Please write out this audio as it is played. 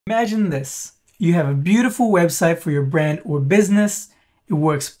Imagine this. You have a beautiful website for your brand or business. It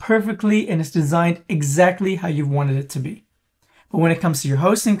works perfectly and it's designed exactly how you wanted it to be. But when it comes to your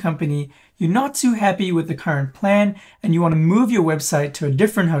hosting company, you're not too happy with the current plan and you want to move your website to a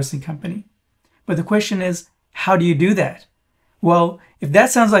different hosting company. But the question is, how do you do that? Well, if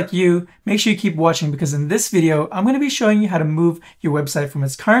that sounds like you, make sure you keep watching because in this video, I'm going to be showing you how to move your website from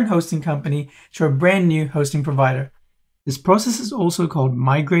its current hosting company to a brand new hosting provider. This process is also called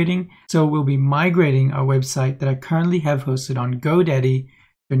migrating, so we'll be migrating our website that I currently have hosted on GoDaddy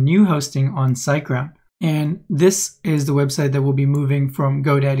to new hosting on SiteGround. And this is the website that we'll be moving from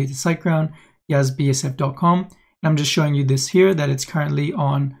GoDaddy to SiteGround, yazbsf.com. And I'm just showing you this here, that it's currently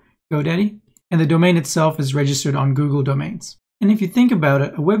on GoDaddy. And the domain itself is registered on Google Domains. And if you think about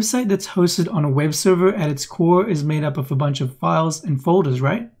it, a website that's hosted on a web server at its core is made up of a bunch of files and folders,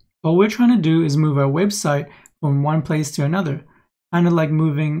 right? All we're trying to do is move our website from one place to another, kind of like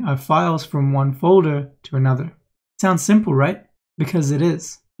moving our files from one folder to another. Sounds simple, right? Because it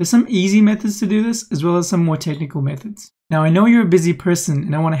is. There's some easy methods to do this, as well as some more technical methods. Now, I know you're a busy person,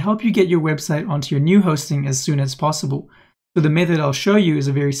 and I want to help you get your website onto your new hosting as soon as possible. So the method I'll show you is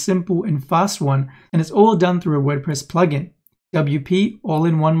a very simple and fast one, and it's all done through a WordPress plugin, WP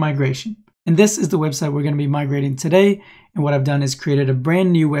All-in-One Migration. And this is the website we're going to be migrating today. And what I've done is created a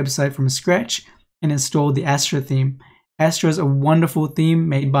brand new website from scratch and installed the Astra theme. Astra is a wonderful theme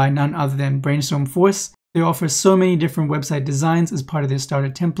made by none other than Brainstorm Force. They offer so many different website designs as part of their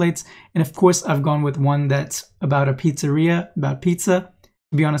starter templates. And of course, I've gone with one that's about a pizzeria, about pizza.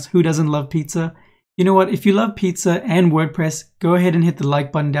 To be honest, who doesn't love pizza? You know what? If you love pizza and WordPress, go ahead and hit the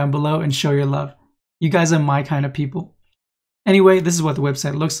like button down below and show your love. You guys are my kind of people. Anyway, this is what the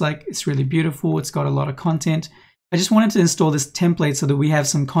website looks like. It's really beautiful. It's got a lot of content. I just wanted to install this template so that we have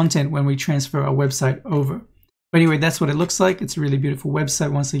some content when we transfer our website over. But anyway, that's what it looks like. It's a really beautiful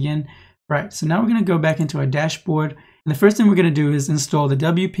website once again. Right, so now we're going to go back into our dashboard. And the first thing we're going to do is install the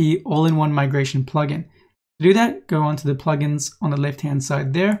WP All-in-One Migration plugin. To do that, go onto the plugins on the left-hand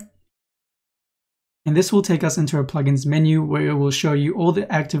side there. And this will take us into our plugins menu where it will show you all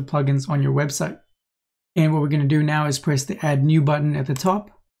the active plugins on your website. And what we're going to do now is press the Add New button at the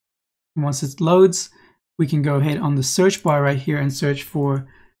top. And once it loads, we can go ahead on the search bar right here and search for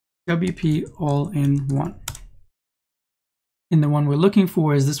WP All-in-One. And the one we're looking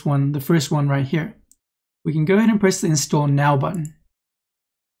for is this one, the first one right here. We can go ahead and press the Install Now button.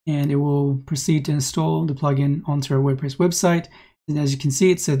 And it will proceed to install the plugin onto our WordPress website. And as you can see,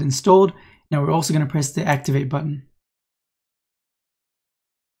 it said installed. Now we're also going to press the Activate button.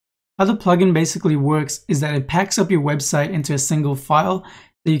 How the plugin basically works is that it packs up your website into a single file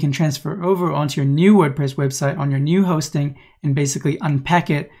that you can transfer over onto your new WordPress website on your new hosting and basically unpack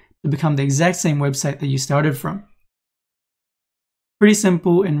it to become the exact same website that you started from. Pretty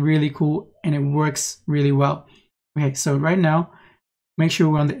simple and really cool, and it works really well. Okay, so right now, make sure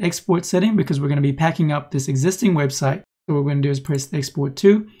we're on the export setting because we're going to be packing up this existing website. So what we're going to do is press the export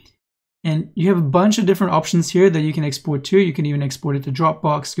to, and you have a bunch of different options here that you can export to. You can even export it to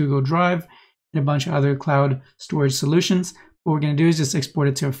Dropbox, Google Drive, and a bunch of other cloud storage solutions. What we're going to do is just export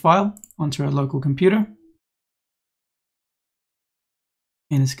it to a file onto our local computer.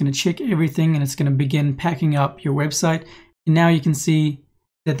 And it's going to check everything and it's going to begin packing up your website. And now you can see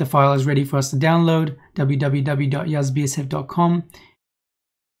that the file is ready for us to download, www.yazbsf.com.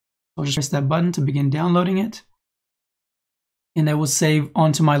 I'll just press that button to begin downloading it. And that will save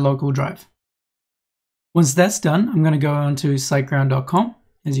onto my local drive. Once that's done, I'm going to go on to SiteGround.com.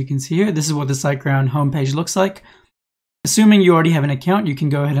 As you can see here, this is what the SiteGround homepage looks like. Assuming you already have an account, you can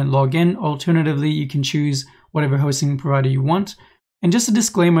go ahead and log in. Alternatively, you can choose whatever hosting provider you want. And just a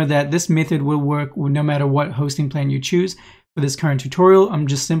disclaimer that this method will work no matter what hosting plan you choose. For this current tutorial, I'm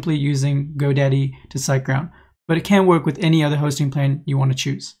just simply using GoDaddy to SiteGround, but it can work with any other hosting plan you want to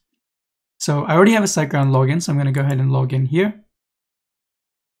choose. So I already have a SiteGround login, so I'm going to go ahead and log in here.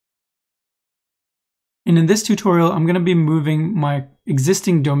 And in this tutorial, I'm going to be moving my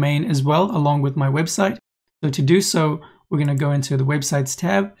existing domain as well, along with my website. So to do so, we're going to go into the Websites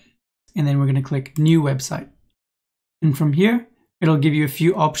tab, and then we're going to click New Website. And from here, it'll give you a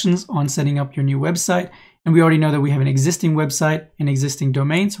few options on setting up your new website. And we already know that we have an existing website and existing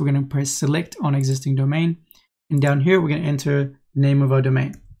domain. So we're going to press Select on Existing Domain. And down here, we're going to enter the name of our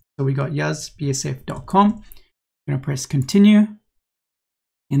domain. So we got yazbsf.com. We're going to press Continue.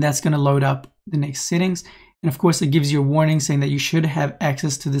 And that's going to load up the next settings. And of course, it gives you a warning saying that you should have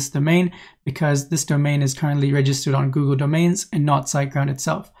access to this domain because this domain is currently registered on Google Domains and not SiteGround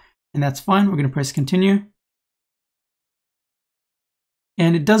itself. And that's fine. We're going to press Continue.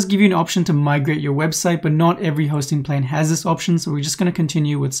 And it does give you an option to migrate your website, but not every hosting plan has this option. So we're just going to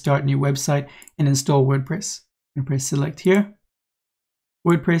continue with start new website and install WordPress. I'm going to press select here,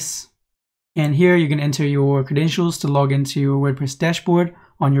 WordPress. And here you can enter your credentials to log into your WordPress dashboard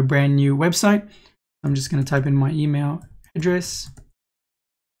on your brand new website. I'm just going to type in my email address.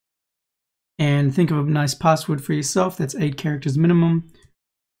 And think of a nice password for yourself. That's 8 characters minimum.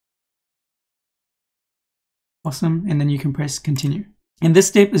 Awesome. And then you can press continue. And this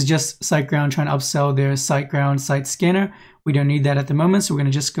step is just SiteGround trying to upsell their SiteGround site scanner. We don't need that at the moment, so we're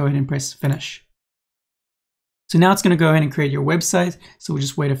going to just go ahead and press finish. So now it's going to go ahead and create your website. So we'll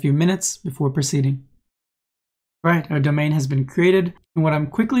just wait a few minutes before proceeding. Right, our domain has been created. And what I'm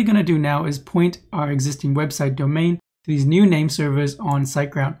quickly going to do now is point our existing website domain to these new name servers on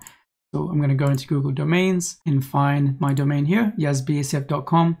SiteGround. So I'm going to go into Google Domains and find my domain here,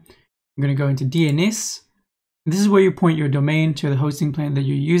 yazbsf.com. I'm going to go into DNS. This is where you point your domain to the hosting plan that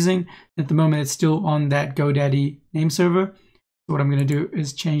you're using. At the moment, it's still on that GoDaddy name server. So what I'm going to do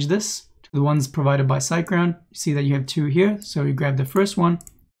is change this to the ones provided by SiteGround. You see that you have 2 here. So you grab the first one,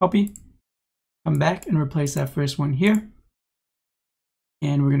 copy, come back and replace that first one here.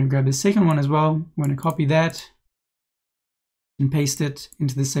 And we're going to grab the second one as well. We're going to copy that and paste it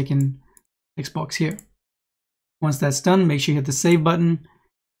into the second text box here. Once that's done, make sure you hit the save button.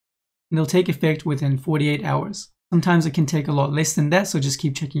 And they'll take effect within 48 hours. Sometimes it can take a lot less than that, so just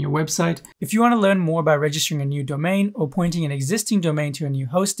keep checking your website. If you want to learn more about registering a new domain or pointing an existing domain to a new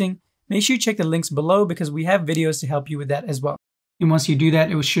hosting, make sure you check the links below because we have videos to help you with that as well. And once you do that,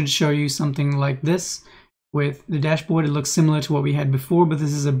 it should show you something like this. With the dashboard, it looks similar to what we had before, but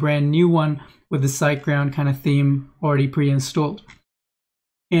this is a brand new one with the SiteGround kind of theme already pre-installed.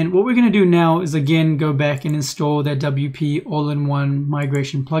 And what we're going to do now is again go back and install that WP all-in-one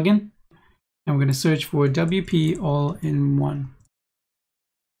migration plugin. And we're going to search for WP all-in-one.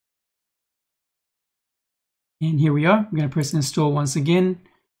 And here we are. I'm going to press install once again.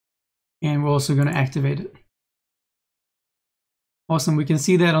 And we're also going to activate it. Awesome. We can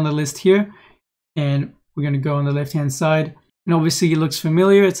see that on the list here. And we're going to go on the left-hand side. And obviously it looks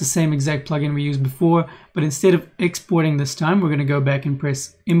familiar. It's the same exact plugin we used before. But instead of exporting this time, we're going to go back and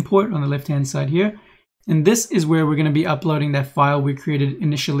press import on the left-hand side here. And this is where we're going to be uploading that file we created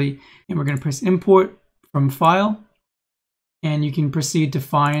initially. And we're going to press import from file. And you can proceed to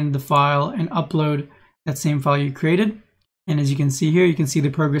find the file and upload that same file you created. And as you can see here, you can see the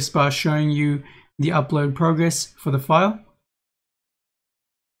progress bar showing you the upload progress for the file.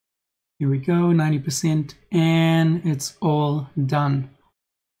 Here we go, 90%, and it's all done.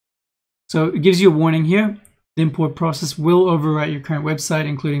 So it gives you a warning here. The import process will overwrite your current website,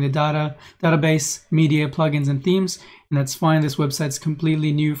 including the database, media, plugins, and themes. And that's fine. This website's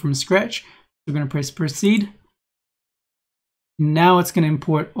completely new from scratch. We're going to press proceed. Now it's going to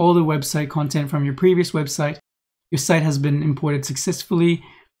import all the website content from your previous website. Your site has been imported successfully.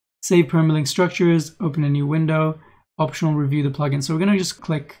 Save permalink structures, open a new window, optional review the plugin. So we're going to just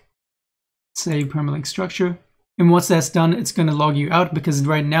click save permalink structure. And once that's done, it's going to log you out because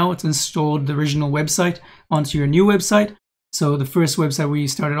right now it's installed the original website onto your new website. So the first website we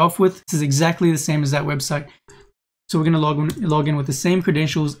started off with, this is exactly the same as that website. So we're going to log in with the same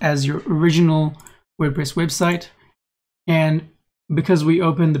credentials as your original WordPress website. And because we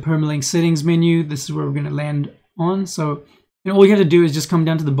opened the permalink settings menu, this is where we're going to land on. So all you have to do is just come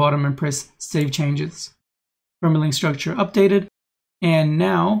down to the bottom and press save changes. Permalink structure updated. And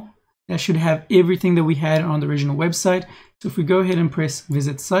now that should have everything that we had on the original website. So if we go ahead and press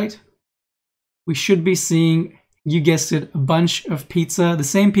visit site, we should be seeing, you guessed it, a bunch of pizza. The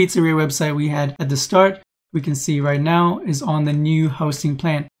same pizzeria website we had at the start, we can see right now is on the new hosting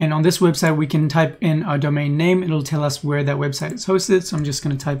plan. And on this website, we can type in our domain name. It'll tell us where that website is hosted. So I'm just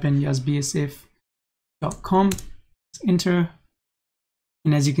going to type in yazbsf.com, enter.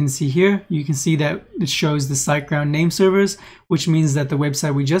 And as you can see here, you can see that it shows the SiteGround name servers, which means that the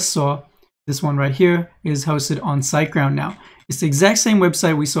website we just saw, this one right here, is hosted on SiteGround now. It's the exact same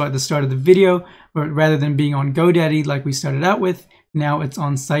website we saw at the start of the video, but rather than being on GoDaddy like we started out with, now it's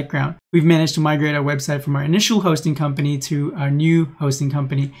on SiteGround. We've managed to migrate our website from our initial hosting company to our new hosting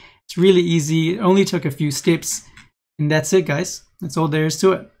company. It's really easy. It only took a few steps, and that's it, guys. That's all there is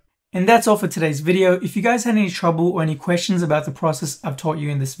to it. And that's all for today's video. If you guys had any trouble or any questions about the process I've taught you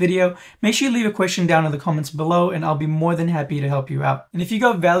in this video, make sure you leave a question down in the comments below and I'll be more than happy to help you out. And if you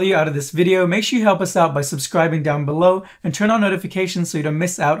got value out of this video, make sure you help us out by subscribing down below and turn on notifications so you don't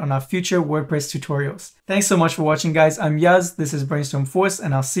miss out on our future WordPress tutorials. Thanks so much for watching, guys. I'm Yaz, this is Brainstorm Force,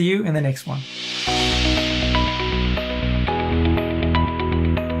 and I'll see you in the next one.